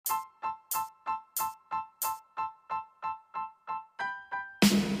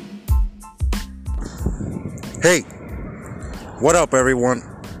Hey, what up, everyone?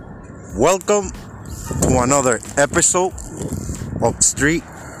 Welcome to another episode of Street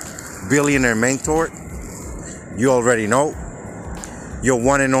Billionaire Mentor. You already know, your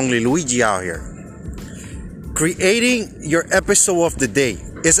one and only Luigi out here. Creating your episode of the day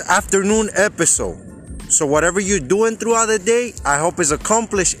is afternoon episode. So whatever you're doing throughout the day, I hope is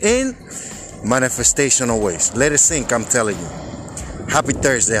accomplished in manifestational ways. Let it sink, I'm telling you. Happy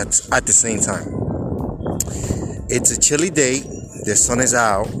Thursday at the same time. It's a chilly day. The sun is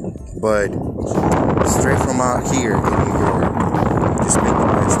out, but straight from out here in New York, just make the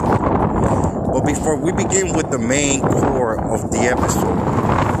best of it. But before we begin with the main core of the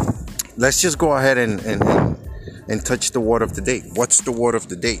episode, let's just go ahead and touch the word of the day. What's the word of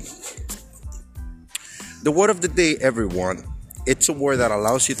the day? The word of the day, everyone, it's a word that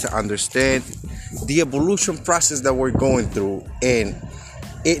allows you to understand the evolution process that we're going through, and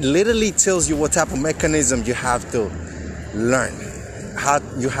it literally tells you what type of mechanism you have to learn, how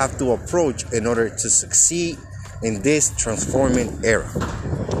you have to approach in order to succeed in this transforming era.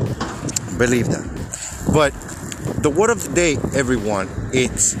 Believe that. But the word of the day, everyone,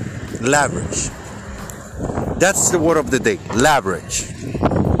 it's leverage. That's the word of the day, leverage.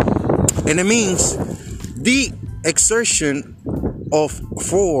 And it means the exertion of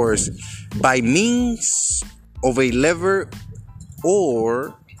force by means of a lever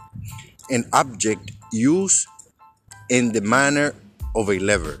or an object used in the manner of a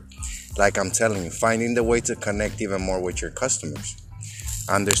lever. Like I'm telling you, finding the way to connect even more with your customers.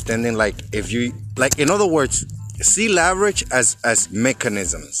 Understanding, in other words, see leverage as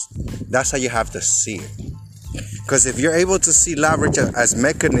mechanisms. That's how you have to see it. Because if you're able to see leverage as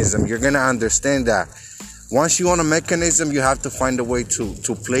mechanism, you're going to understand that once you own a mechanism, you have to find a way to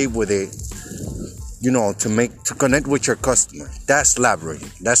play with it, to connect with your customer. That's leverage.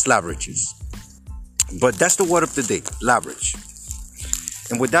 That's leverages. But that's the word of the day, leverage.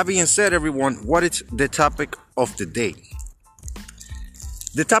 And with that being said, everyone, what is the topic of the day?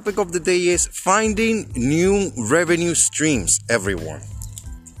 The topic of the day is finding new revenue streams, everyone.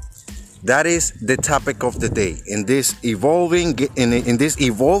 That is the topic of the day in this evolving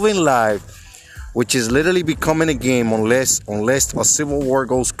life, which is literally becoming a game unless a civil war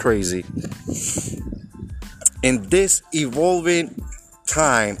goes crazy. In this evolving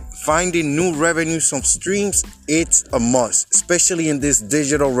time, finding new revenue streams, it's a must, especially in this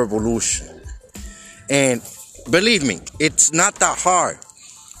digital revolution. And believe me, it's not that hard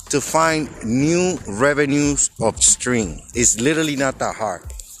to find new revenues of stream. It's literally not that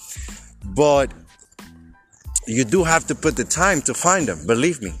hard. But you do have to put the time to find them,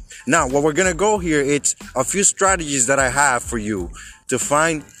 believe me. Now, what we're going to go here, it's a few strategies that I have for you to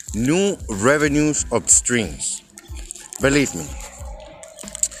find new revenues of streams. Believe me.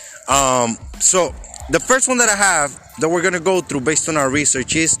 So the first one that I have that we're going to go through based on our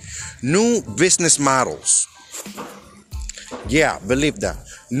research is new business models. Yeah, believe that.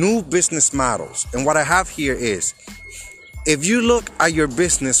 New business models. And what I have here is, if you look at your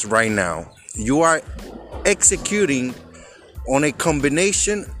business right now, you are executing on a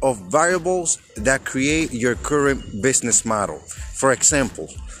combination of variables that create your current business model. For example,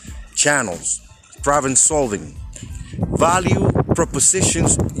 channels, problem solving, value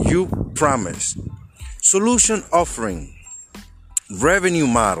propositions you promise, solution offering, revenue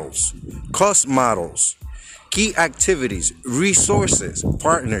models, cost models, key activities, resources,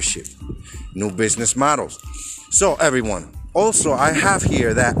 partnership, new business models. So everyone, also I have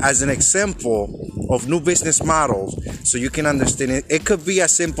here that as an example of new business models, so you can understand it. It could be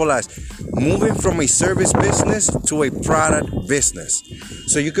as simple as moving from a service business to a product business.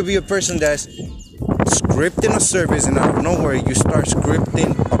 So you could be a person that's scripting a service, and out of nowhere you start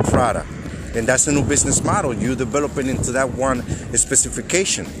scripting a product, and that's a new business model. You develop it into that one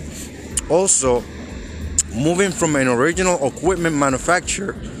specification. Also, moving from an original equipment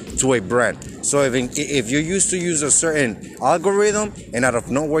manufacturer to a brand. So if you used to use a certain algorithm, and out of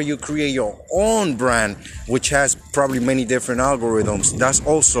nowhere you create your own brand, which has probably many different algorithms, that's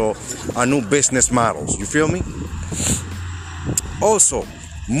also a new business model. You feel me? Also,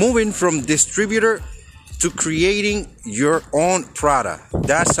 moving from distributor to creating your own product.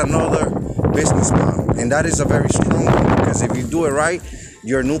 That's another business model. And that is a very strong one, because if you do it right,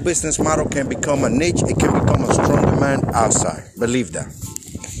 your new business model can become a niche. It can become a strong demand outside. Believe that.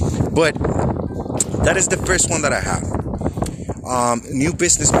 But that is the first one that I have. New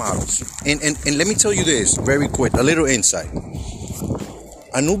business models. And let me tell you this very quick, a little insight.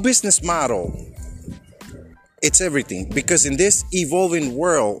 A new business model, it's everything. Because in this evolving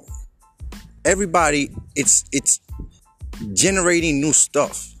world, everybody, it's generating new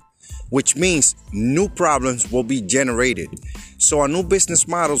stuff. which means new problems will be generated. So a new business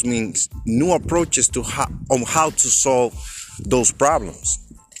models means new approaches to how to solve those problems.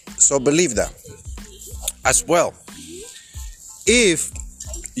 So believe that as well. If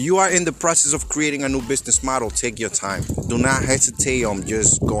you are in the process of creating a new business model, take your time. Do not hesitate on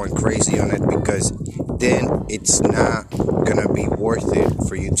just going crazy on it, because then it's not gonna be worth it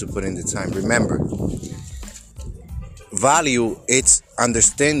for you to put in the time. Remember, value, it's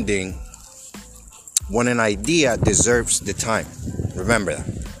understanding when an idea deserves the time. Remember that.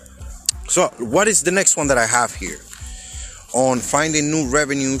 So what is the next one that I have here? On finding new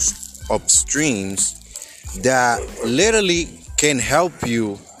revenues of streams that literally can help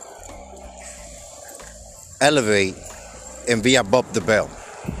you elevate and be above the bell.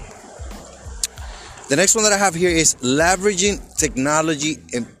 The next one that I have here is leveraging technology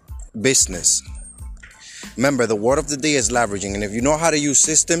in business. Remember, the word of the day is leveraging. And if you know how to use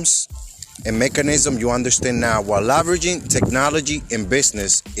systems and mechanism, you understand now what leveraging technology in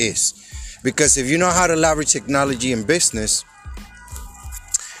business is. Because if you know how to leverage technology in business,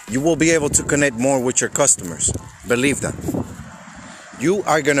 you will be able to connect more with your customers. Believe that. You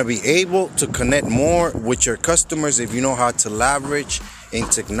are going to be able to connect more with your customers if you know how to leverage in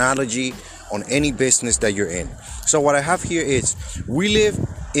technology on any business that you're in. So what I have here is, we live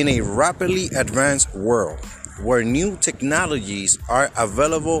in a rapidly advanced world where new technologies are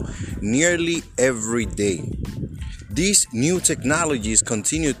available nearly every day. These new technologies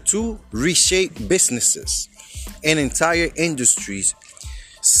continue to reshape businesses and entire industries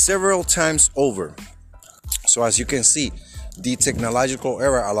several times over. So as you can see, the technological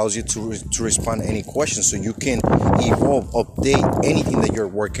era allows you to respond to any questions, so you can evolve, update anything that you're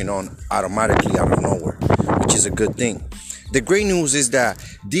working on automatically out of nowhere, which is a good thing. The great news is that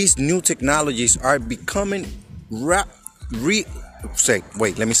these new technologies are becoming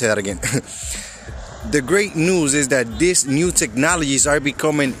The great news is that these new technologies are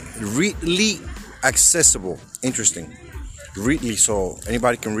becoming readily accessible. Interesting. Readily, so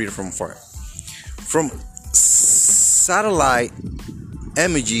anybody can read it from far. From satellite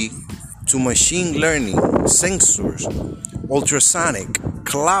imaging to machine learning, sensors, ultrasonic,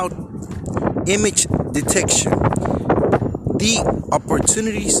 cloud image detection, the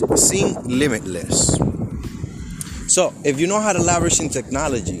opportunities seem limitless. So if you know how to leverage in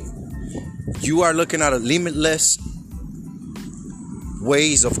technology, you are looking at a limitless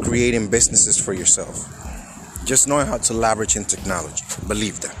ways of creating businesses for yourself. Just knowing how to leverage in technology.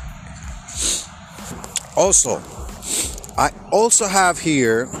 Believe that. Also, I also have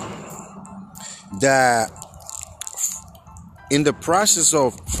here that in the process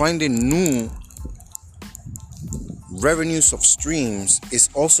of finding new revenues of streams, it's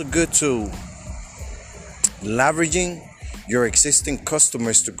also good to leveraging your existing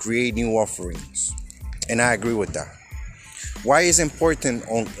customers to create new offerings. And I agree with that. Why is important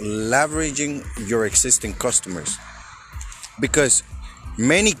on leveraging your existing customers? Because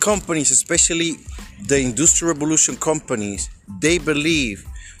many companies, especially the Industrial Revolution companies, they believe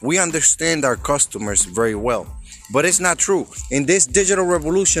we understand our customers very well. But it's not true. In this digital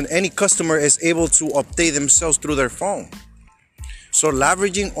revolution, any customer is able to update themselves through their phone. So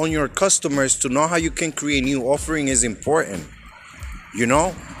leveraging on your customers to know how you can create new offering is important. You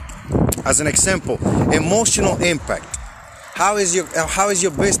know, as an example, emotional impact. How is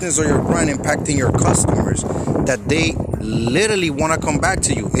your business or your brand impacting your customers that they literally want to come back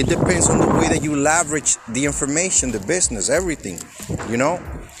to you? It depends on the way that you leverage the information, the business, everything. You know,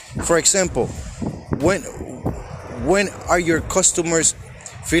 for example, when are your customers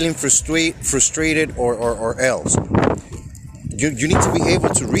feeling frustrated or else? You need to be able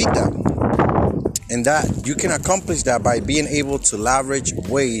to read that. And that you can accomplish that by being able to leverage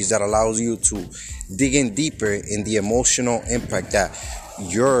ways that allows you to dig in deeper in the emotional impact that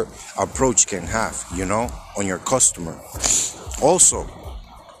your approach can have, you know, on your customer. Also,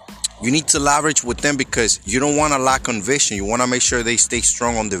 you need to leverage with them because you don't want to lack on vision. You want to make sure they stay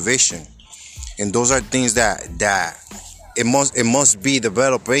strong on the vision. And those are things that it must be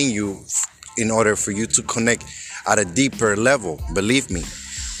developed in you in order for you to connect at a deeper level. Believe me.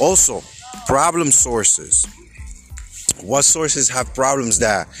 Also, problem sources. What sources have problems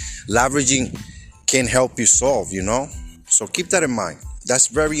that leveraging can help you solve, you know? So keep that in mind. That's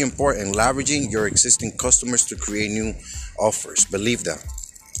very important. Leveraging your existing customers to create new offers. Believe that.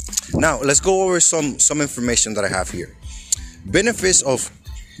 Now, let's go over some information that I have here. Benefits of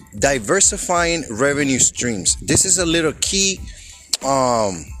diversifying revenue streams. This is a little key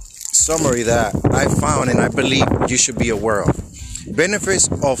summary that I found and I believe you should be aware of. Benefits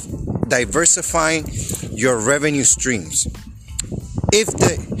of diversifying your revenue streams. If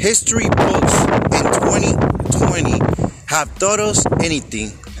the history books in 2020 have taught us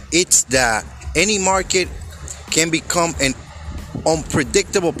anything, it's that any market can become an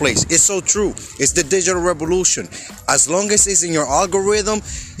unpredictable place. It's so true. It's the digital revolution. As long as it's in your algorithm,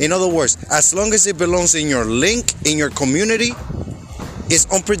 in other words, as long as it belongs in your link, in your community, it's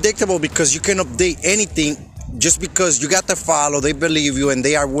unpredictable because you can update anything just because you got the follow, they believe you, and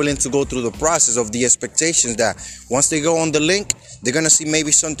they are willing to go through the process of the expectations that once they go on the link, they're going to see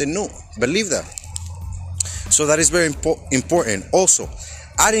maybe something new. Believe that. So that is very important. Also,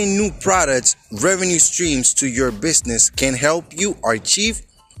 adding new products, revenue streams to your business can help you achieve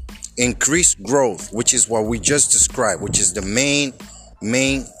increased growth, which is what we just described, which is the main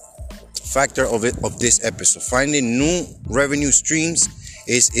factor of this episode. Finding new revenue streams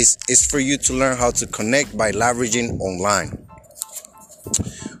is for you to learn how to connect by leveraging online.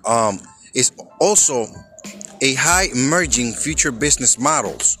 It's also a high emerging future business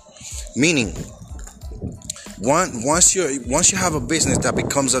models, meaning once you have a business that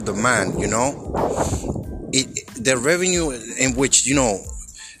becomes a demand, the revenue in which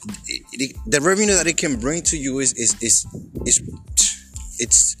the revenue that it can bring to you is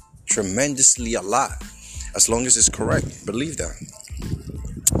it's tremendously a lot, as long as it's correct. Believe that.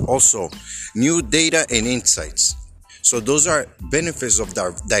 Also, new data and insights. So those are benefits of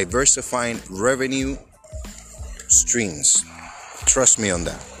diversifying revenue streams. Trust me on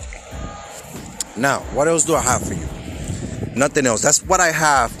that. Now, what else do I have for you? Nothing else. That's what I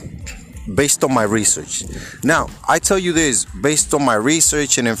have based on my research. Now, I tell you this based on my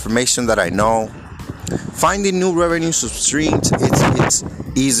research and information that I know. Finding new revenue streams, it's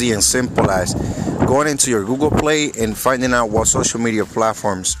easy and simple as going into your Google Play and finding out what social media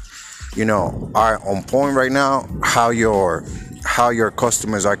platforms are on point right now, how your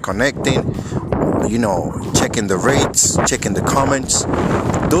customers are connecting, checking the rates, checking the comments.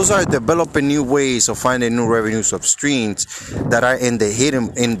 Those are developing new ways of finding new revenue streams that are in the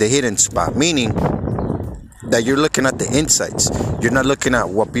hidden spot, meaning that you're looking at the insights. You're not looking at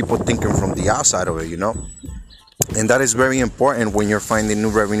what people thinking from the outside of it, And that is very important when you're finding new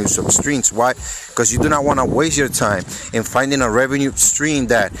revenue streams. Why? Because you do not want to waste your time in finding a revenue stream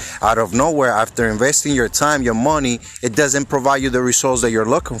that out of nowhere, after investing your time, your money, it doesn't provide you the results that you're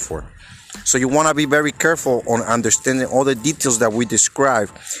looking for. So you want to be very careful on understanding all the details that we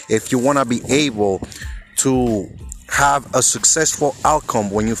describe if you want to be able to have a successful outcome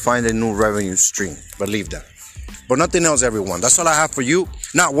when you find a new revenue stream. Believe that. But nothing else, everyone. That's all I have for you.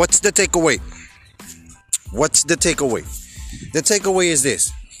 Now, what's the takeaway? What's the takeaway? The takeaway is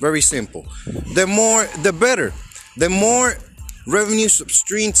this. Very simple. The more, the better. The more revenue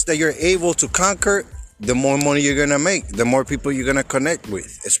streams that you're able to conquer, the more money you're going to make, the more people you're going to connect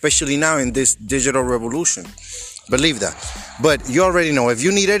with, especially now in this digital revolution. Believe that. But you already know, if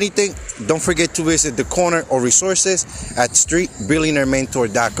you need anything, don't forget to visit the corner or resources at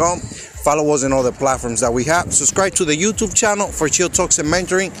streetbillionairementor.com. Follow us on all the platforms that we have. Subscribe to the YouTube channel for chill talks and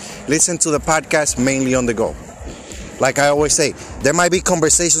mentoring. Listen to the podcast mainly on the go. Like I always say, there might be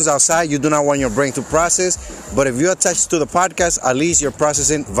conversations outside you do not want your brain to process, but if you're attached to the podcast, at least you're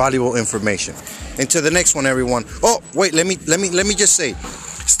processing valuable information. Until the next one, everyone. Oh, wait, let me just say,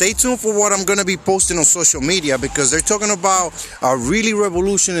 stay tuned for what I'm going to be posting on social media, because they're talking about a really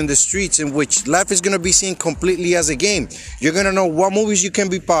revolution in the streets in which life is going to be seen completely as a game. You're going to know what movies you can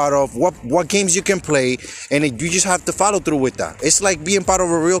be part of, what games you can play, and you just have to follow through with that. It's like being part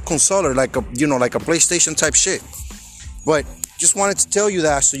of a real console, like a PlayStation type shit. But just wanted to tell you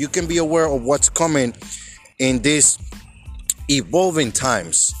that so you can be aware of what's coming in these evolving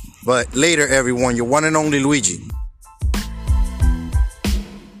times. But later, everyone, your one and only Luigi.